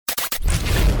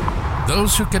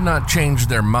Those who cannot change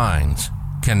their minds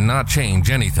cannot change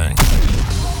anything.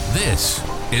 This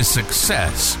is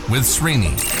Success with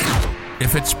Srini.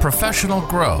 If it's professional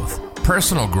growth,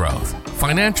 personal growth,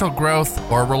 financial growth,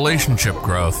 or relationship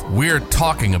growth, we're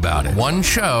talking about it. One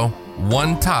show,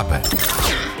 one topic.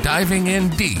 Diving in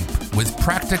deep with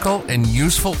practical and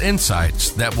useful insights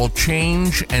that will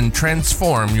change and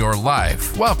transform your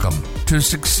life. Welcome to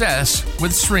Success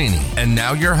with Srini. And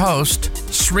now your host,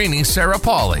 Srini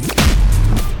Sarapalli.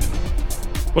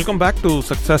 Welcome back to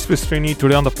Success with Srini.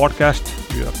 Today on the podcast,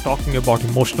 we are talking about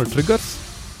emotional triggers.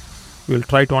 We'll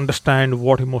try to understand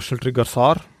what emotional triggers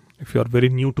are. If you are very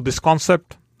new to this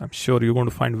concept, I'm sure you're going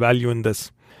to find value in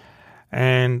this.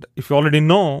 And if you already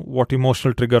know what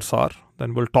emotional triggers are,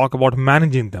 then we'll talk about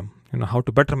managing them, how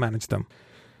to better manage them.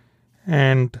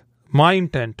 And my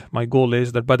intent, my goal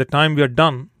is that by the time we are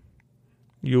done,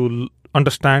 you'll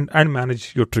understand and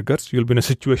manage your triggers. You'll be in a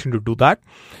situation to do that.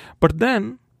 But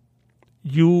then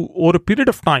you, over a period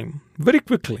of time, very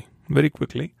quickly,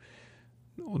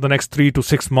 the next 3 to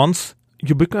 6 months,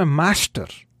 you become a master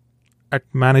at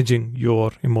managing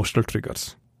your emotional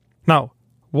triggers. Now,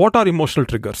 what are emotional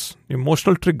triggers?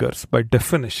 Emotional triggers, by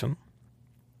definition,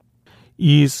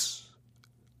 is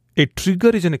a trigger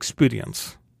is an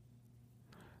experience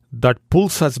that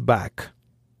pulls us back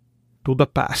to the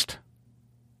past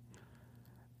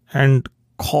and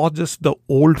causes the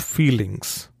old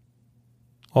feelings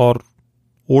or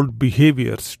old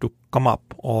behaviors to come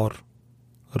up or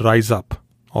rise up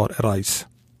or arise.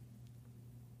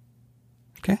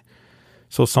 Okay?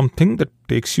 So something that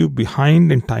takes you behind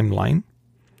in timeline,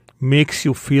 makes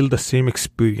you feel the same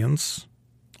experience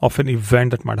of an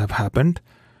event that might have happened,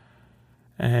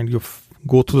 and you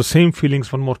go through the same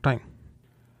feelings one more time.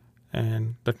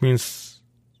 And that means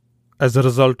as a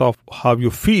result of how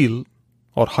you feel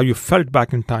or how you felt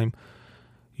back in time,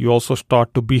 you also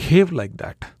start to behave like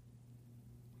that.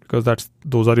 Because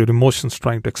those are your emotions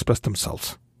trying to express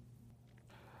themselves.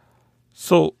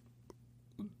 So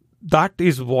that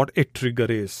is what a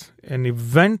trigger is. An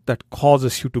event that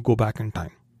causes you to go back in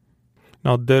time.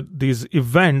 Now these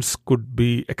events could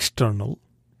be external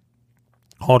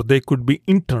or they could be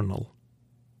internal.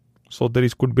 So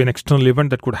could be an external event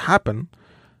that could happen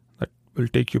that will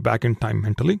take you back in time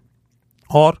mentally.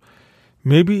 Or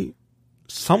maybe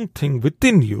something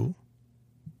within you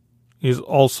is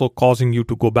also causing you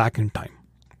to go back in time.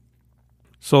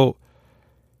 So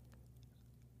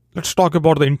let's talk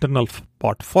about the internal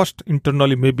part. First,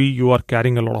 internally, maybe you are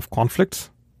carrying a lot of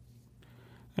conflicts,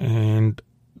 and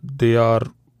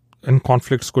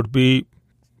conflicts could be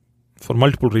for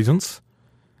multiple reasons.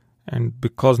 And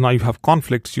because now you have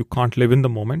conflicts, you can't live in the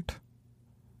moment,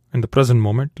 in the present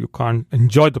moment. You can't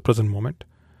enjoy the present moment.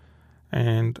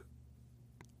 And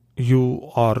you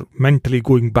are mentally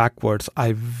going backwards.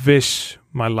 I wish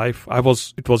my life,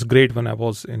 it was great when I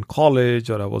was in college,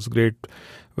 or I was great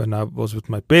when I was with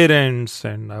my parents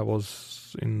and I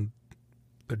was in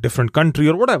a different country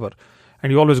or whatever.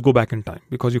 And you always go back in time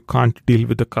because you can't deal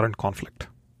with the current conflict.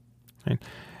 Right?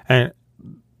 And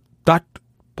that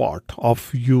part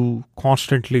of you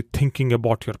constantly thinking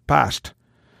about your past,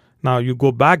 now you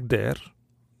go back there,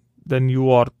 then you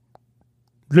are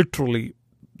literally,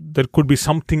 there could be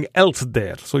something else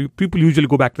there. So people usually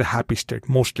go back to the happy state,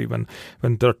 mostly when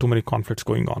there are too many conflicts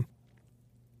going on.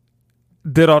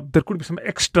 There could be some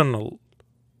external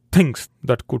things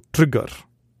that could trigger,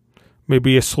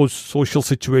 maybe a social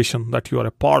situation that you are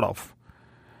a part of,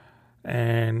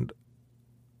 and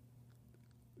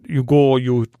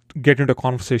you get into a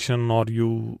conversation, or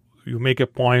you make a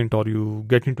point, or you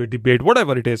get into a debate,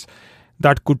 whatever it is,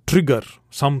 that could trigger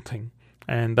something,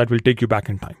 and that will take you back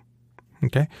in time.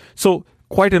 Okay, so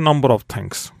quite a number of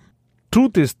things.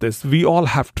 Truth is this: we all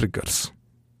have triggers.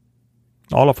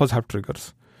 All of us have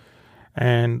triggers,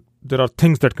 and there are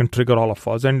things that can trigger all of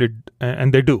us, and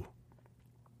they do.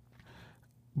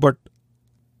 But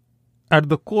at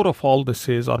the core of all this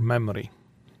is our memory.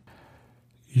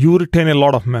 You retain a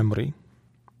lot of memory,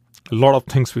 a lot of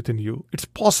things within you. It's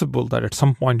possible that at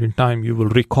some point in time you will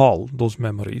recall those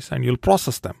memories and you'll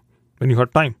process them when you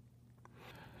have time.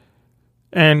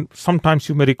 And sometimes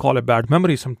you may recall a bad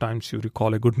memory, sometimes you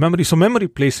recall a good memory. So memory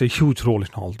plays a huge role in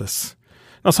all this.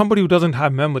 Now, somebody who doesn't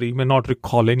have memory may not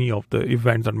recall any of the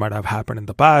events that might have happened in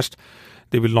the past.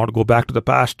 They will not go back to the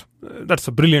past. That's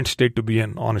a brilliant state to be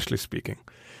in, honestly speaking.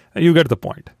 And you get the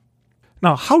point.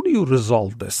 Now, how do you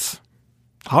resolve this?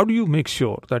 How do you make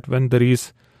sure that when there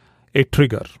is a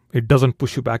trigger, it doesn't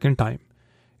push you back in time?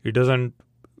 It doesn't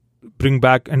bring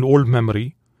back an old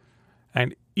memory.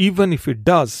 And even if it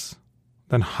does,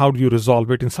 then how do you resolve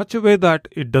it in such a way that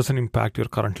it doesn't impact your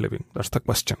current living? That's the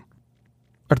question.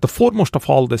 at the foremost of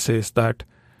all this is that,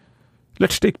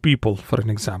 let's take people for an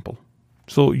example.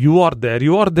 So you are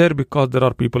there because there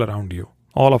are people around you.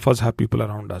 All of us have people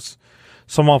around us.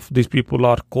 Some of these people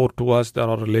are core to us, they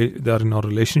are in our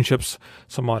relationships,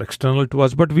 some are external to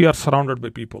us, but we are surrounded by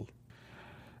people.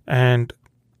 And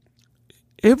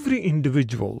every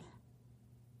individual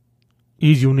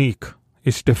is unique,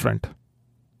 is different.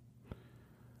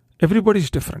 Everybody is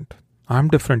different. I'm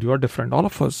different, you are different. All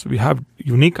of us, we have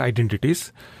unique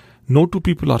identities. No two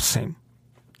people are same.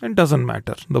 It doesn't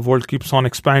matter. The world keeps on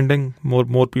expanding.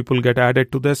 More people get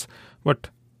added to this. But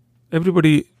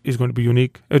everybody is going to be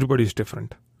unique. Everybody is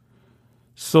different.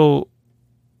 So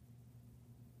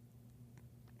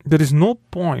there is no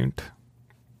point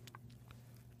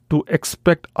to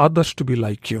expect others to be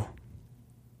like you.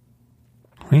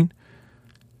 Right?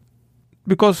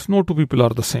 Because no two people are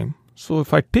the same. So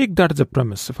if I take that as a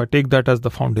premise, if I take that as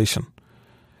the foundation,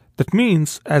 that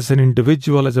means as an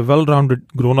individual, as a well-rounded,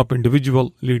 grown-up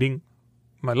individual leading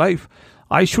my life,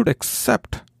 I should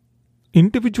accept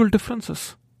individual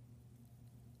differences.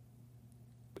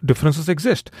 Differences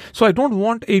exist. So I don't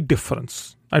want a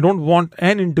difference. I don't want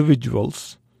an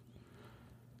individual's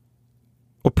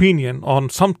opinion on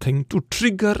something to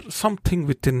trigger something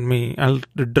within me and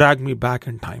drag me back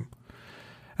in time.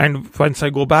 And once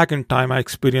I go back in time, I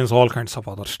experience all kinds of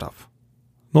other stuff.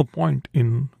 No point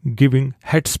in giving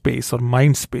head space or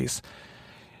mind space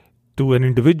to an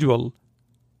individual.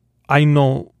 I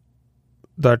know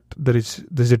that there's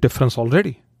a difference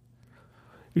already.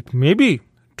 It may be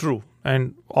true,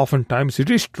 and oftentimes it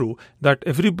is true, that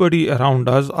everybody around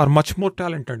us are much more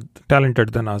talented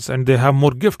than us, and they have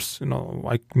more gifts.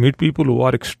 I meet people who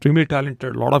are extremely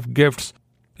talented, a lot of gifts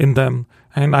in them,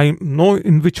 and I know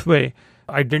in which way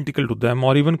identical to them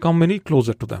or even come any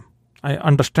closer to them. I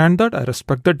understand that, I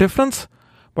respect the difference,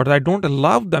 but I don't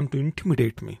allow them to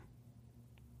intimidate me.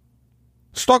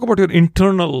 Let's talk about your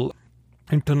internal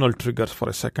triggers for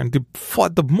a second.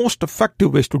 The most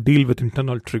effective ways to deal with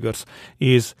internal triggers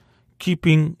is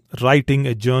writing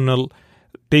a journal,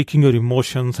 taking your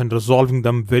emotions and resolving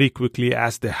them very quickly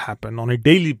as they happen on a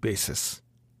daily basis.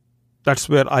 That's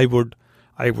where I would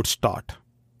start.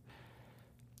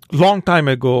 Long time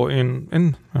ago,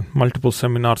 in multiple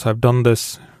seminars, I've done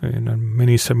this. In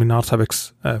many seminars,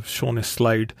 I've shown a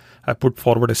slide. I put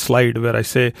forward a slide where I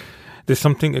say there's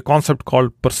a concept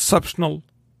called perceptual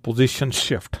position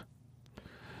shift.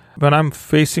 When I'm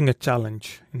facing a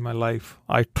challenge in my life,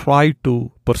 I try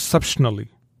to perceptually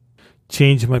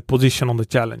change my position on the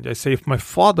challenge. I say, if my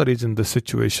father is in this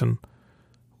situation,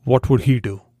 what would he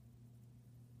do?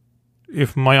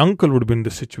 If my uncle would be in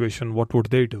this situation, what would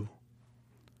they do?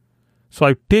 So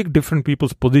I take different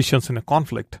people's positions in a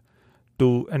conflict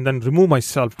and then remove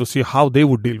myself to see how they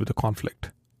would deal with the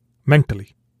conflict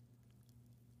mentally.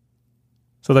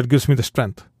 So that gives me the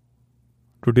strength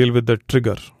to deal with the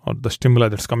trigger or the stimuli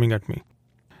that's coming at me.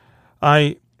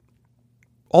 I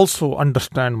also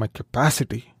understand my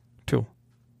capacity too.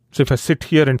 So if I sit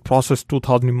here and process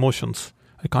 2,000 emotions,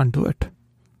 I can't do it.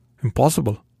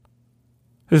 Impossible.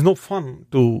 It's no fun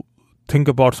to think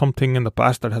about something in the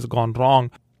past that has gone wrong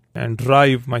and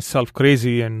drive myself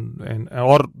crazy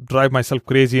or drive myself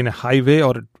crazy in a high way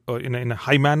or in a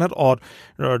high manner or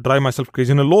drive myself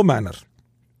crazy in a low manner.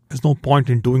 There's no point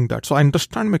in doing that. So I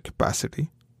understand my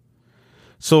capacity.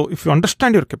 So if you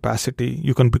understand your capacity,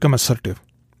 you can become assertive.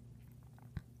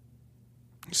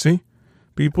 See?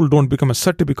 People don't become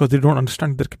assertive because they don't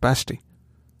understand their capacity.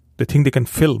 They think they can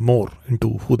fill more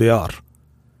into who they are.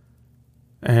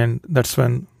 And that's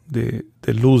when they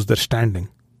lose their standing.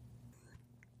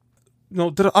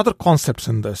 There are other concepts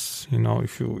in this.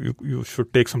 If you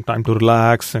should take some time to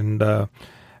relax and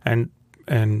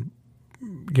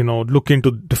look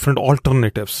into different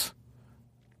alternatives.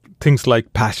 Things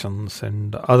like passions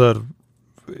and other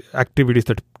activities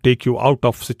that take you out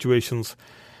of situations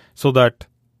so that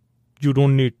you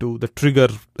don't need to, the trigger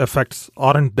effects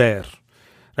aren't there.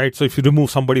 Right? So if you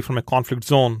remove somebody from a conflict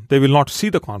zone, they will not see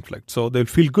the conflict. So they'll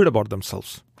feel good about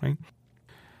themselves. Right?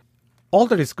 All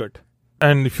that is good.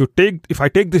 And if I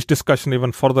take this discussion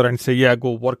even further and say, yeah,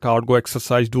 go work out, go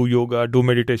exercise, do yoga, do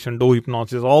meditation, do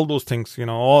hypnosis, all those things,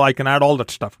 I can add all that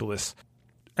stuff to this.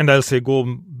 And I'll say, go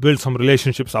build some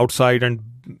relationships outside and,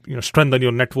 strengthen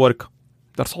your network.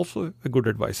 That's also a good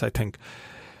advice, I think.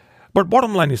 But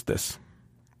bottom line is this.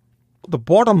 The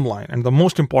bottom line and the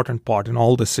most important part in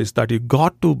all this is that you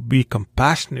got to be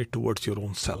compassionate towards your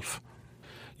own self.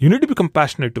 You need to be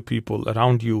compassionate to people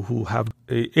around you who have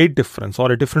a difference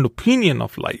or a different opinion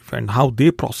of life and how they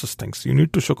process things. You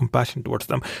need to show compassion towards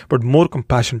them, but more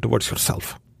compassion towards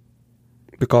yourself.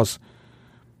 Because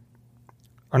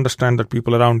understand that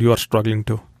people around you are struggling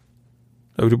too.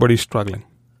 Everybody's struggling,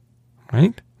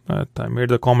 right? I made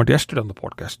the comment yesterday on the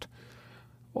podcast.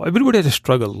 Everybody has a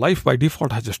struggle. Life by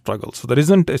default has a struggle. So there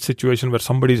isn't a situation where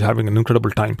somebody is having an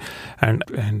incredible time and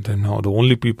no, the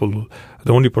only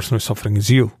person who's suffering is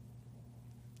you.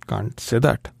 Can't say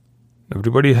that.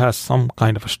 Everybody has some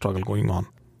kind of a struggle going on.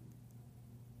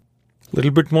 A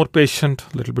little bit more patient,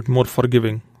 a little bit more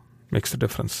forgiving makes a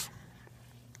difference.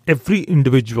 Every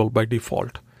individual by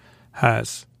default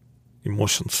has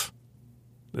emotions.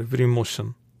 Every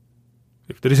emotion,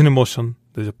 if there is an emotion,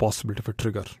 there is a possibility of a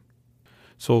trigger.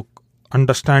 So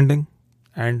understanding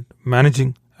and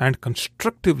managing and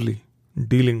constructively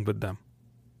dealing with them.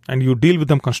 And you deal with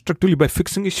them constructively by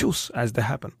fixing issues as they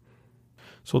happen.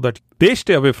 So that they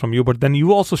stay away from you, but then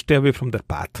you also stay away from their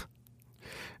path.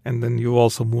 And then you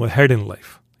also move ahead in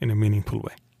life in a meaningful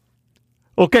way.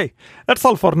 Okay, that's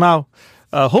all for now.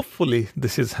 Hopefully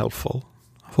this is helpful.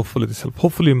 Hopefully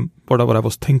whatever I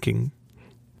was thinking,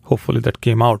 hopefully that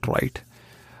came out right.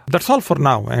 That's all for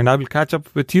now, and I will catch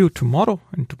up with you tomorrow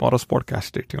in tomorrow's podcast.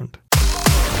 Stay tuned.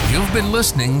 You've been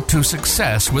listening to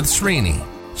Success with Srini.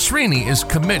 Srini is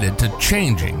committed to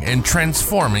changing and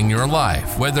transforming your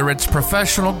life, whether it's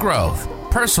professional growth,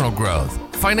 personal growth,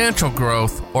 financial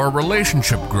growth, or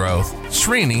relationship growth.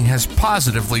 Srini has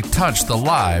positively touched the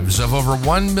lives of over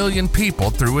 1 million people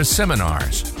through his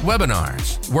seminars,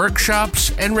 webinars,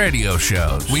 workshops, and radio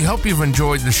shows. We hope you've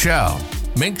enjoyed the show.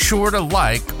 Make sure to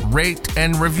like, rate,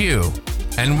 and review.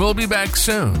 And we'll be back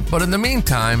soon. But in the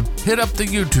meantime, hit up the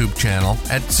YouTube channel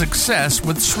at Success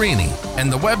with Srini and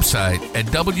the website at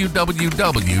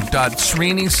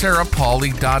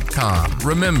www.srinisarapalli.com.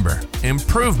 Remember,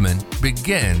 improvement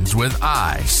begins with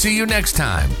I. See you next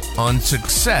time on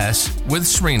Success with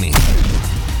Srini.